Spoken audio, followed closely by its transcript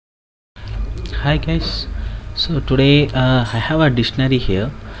Hi guys, so today I have a dictionary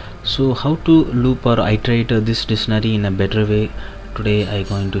here. So how to loop or iterate this dictionary in a better way, today I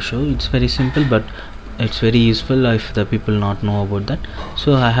going to show. It's very simple, but it's very useful if the people not know about that.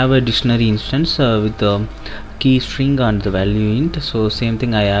 So I have a dictionary instance with the key string and the value int. So same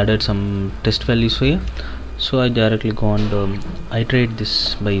thing, I added some test values here. So I directly go and iterate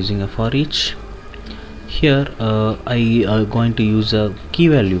this by using a for each. Here I going to use a key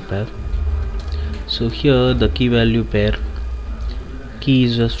value pair. So here the key value pair, key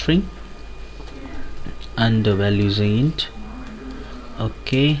is a string and the value is a int.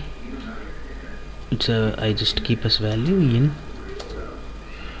 Okay, it's a I just keep as value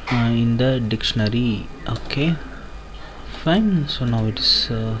in the dictionary. Okay, fine. So now it is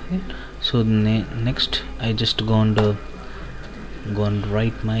so next I just go and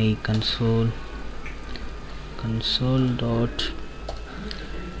write my console dot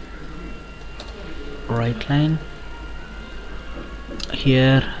write line.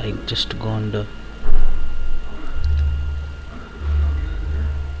 Here I just go on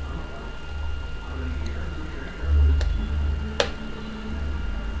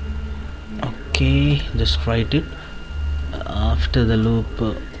okay, just write it after the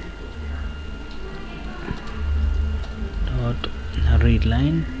loop dot read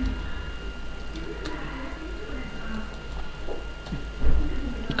line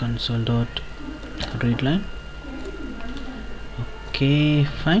console dot read line. Okay,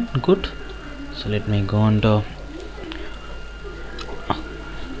 fine, good. So let me go and run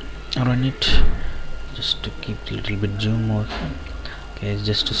it, just to keep a little bit zoom more. Okay,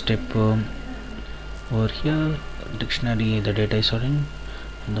 just to step over here, dictionary, the data is sorting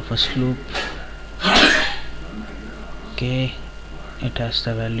in the first loop. Okay, it has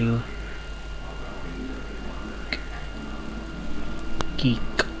the value key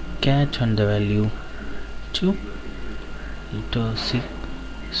cat and the value 2 see.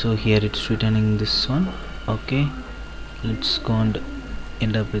 So here it's returning this one. Okay, let's go and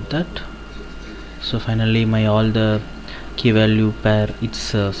end up with that. So finally my all the key value pair it's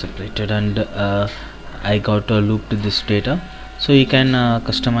separated, and I got looped this data. So you can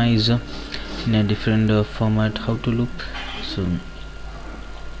customize in a different format how to loop. So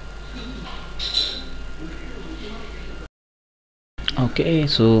okay,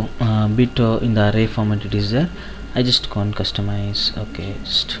 so bit in the array format it is there. I just can't customize. Okay,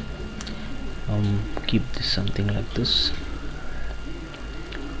 just keep this something like this.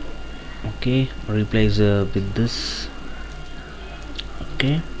 Okay, replace with this.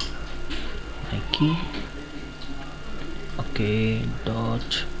 Okay, my key. Okay,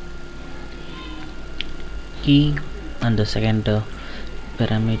 dot key, and the second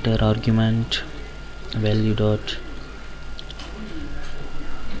parameter argument value dot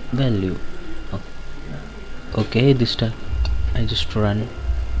value. Okay, this time I just run.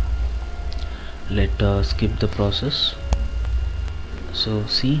 Let skip the process. So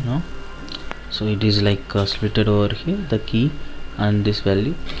see now, so it is like splitted over here, the key and this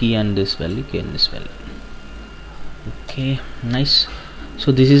value, key and this value, key and this value. Okay, nice.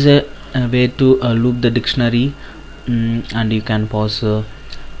 So this is a way to loop the dictionary, and you can pause to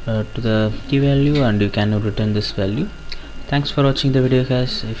the key value and you can return this value. Thanks for watching the video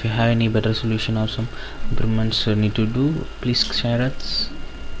guys. If you have any better solution or some improvements you need to do, please share us.